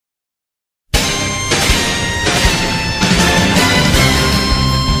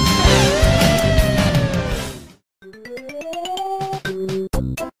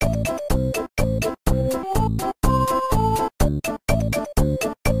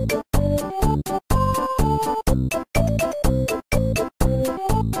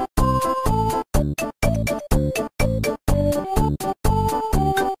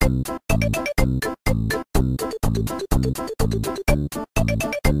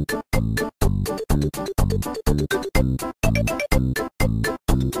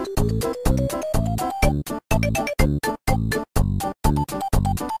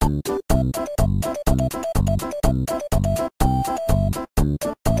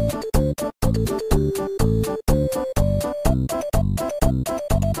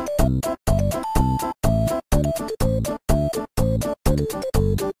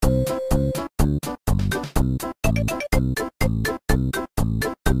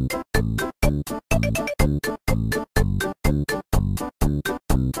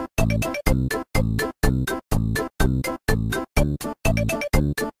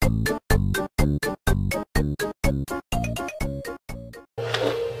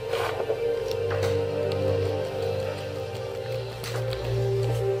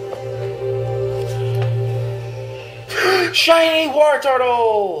Shiny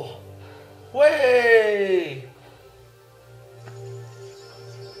Wartortle! Way!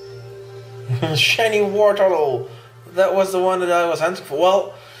 Shiny Wartortle! That was the one that I was hunting for.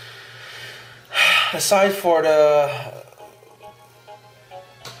 Well, aside for the...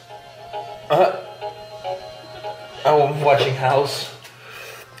 I'm watching House.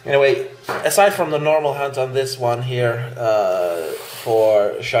 Anyway, aside from the normal hunt on this one here,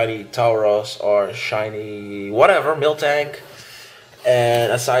 for shiny Tauros or shiny whatever, Miltank,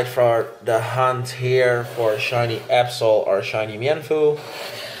 and aside from the hunt here for shiny Absol or shiny Mienfoo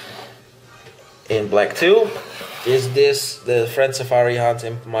in Black 2, is this the Friend Safari hunt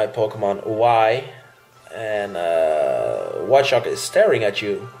in my Pokemon Y, and Watchog is staring at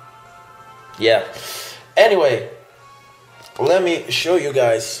you. Yeah. Anyway, let me show you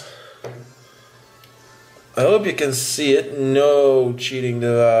guys. I hope you can see it. No cheating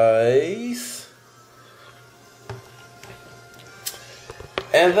device.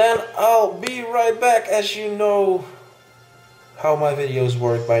 And then I'll be right back, as you know how my videos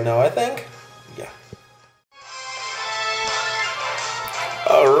work by now, I think. Yeah.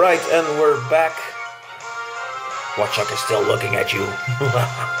 Alright, and we're back. Watchog is still looking at you.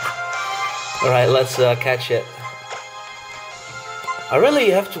 Alright, let's catch it. I really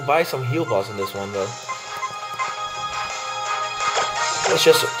have to buy some heal balls in this one though. Let's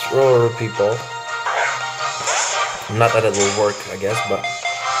just throw people. Not that it will work, I guess, but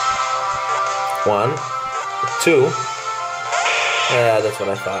 1, 2. Yeah, that's what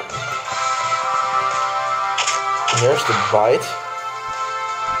I thought. There's the bite.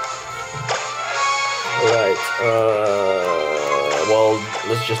 Right. Well,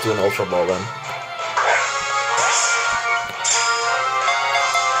 let's just do an Ultra Ball then.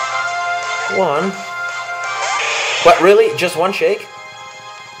 One. What, really? Just one shake?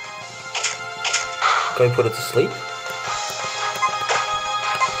 Can we put it to sleep?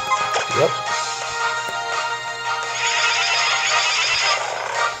 Yep.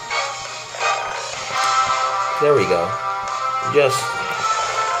 There we go. Just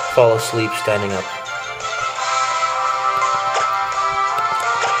fall asleep standing up.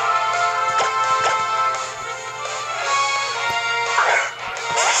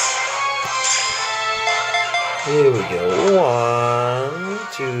 Here we go. 1,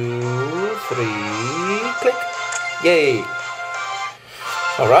 2, 3. Click. Yay.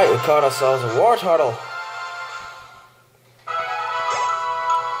 Alright, we caught ourselves a Wartortle.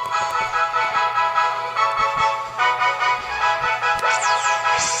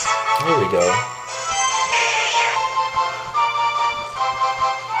 Here we go.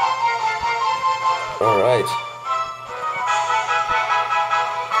 Alright.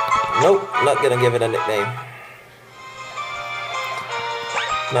 Nope, not gonna give it a nickname.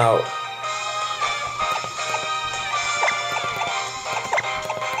 Now,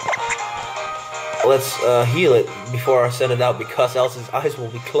 let's heal it before I send it out, because else his eyes will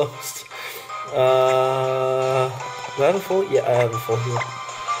be closed. Do I have a full? Yeah, I have a full heal.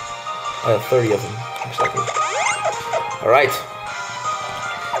 I have 30 of them, exactly. Alright.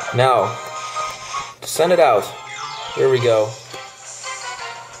 Now, to send it out, here we go.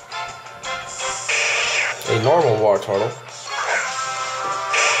 A normal Wartortle.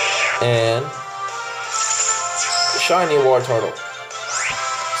 And shiny Wartortle.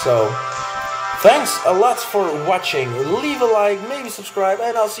 So, thanks a lot for watching. Leave a like, maybe subscribe,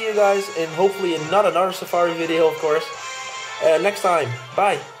 and I'll see you guys in hopefully not another Safari video, of course, next time.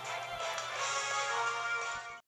 Bye.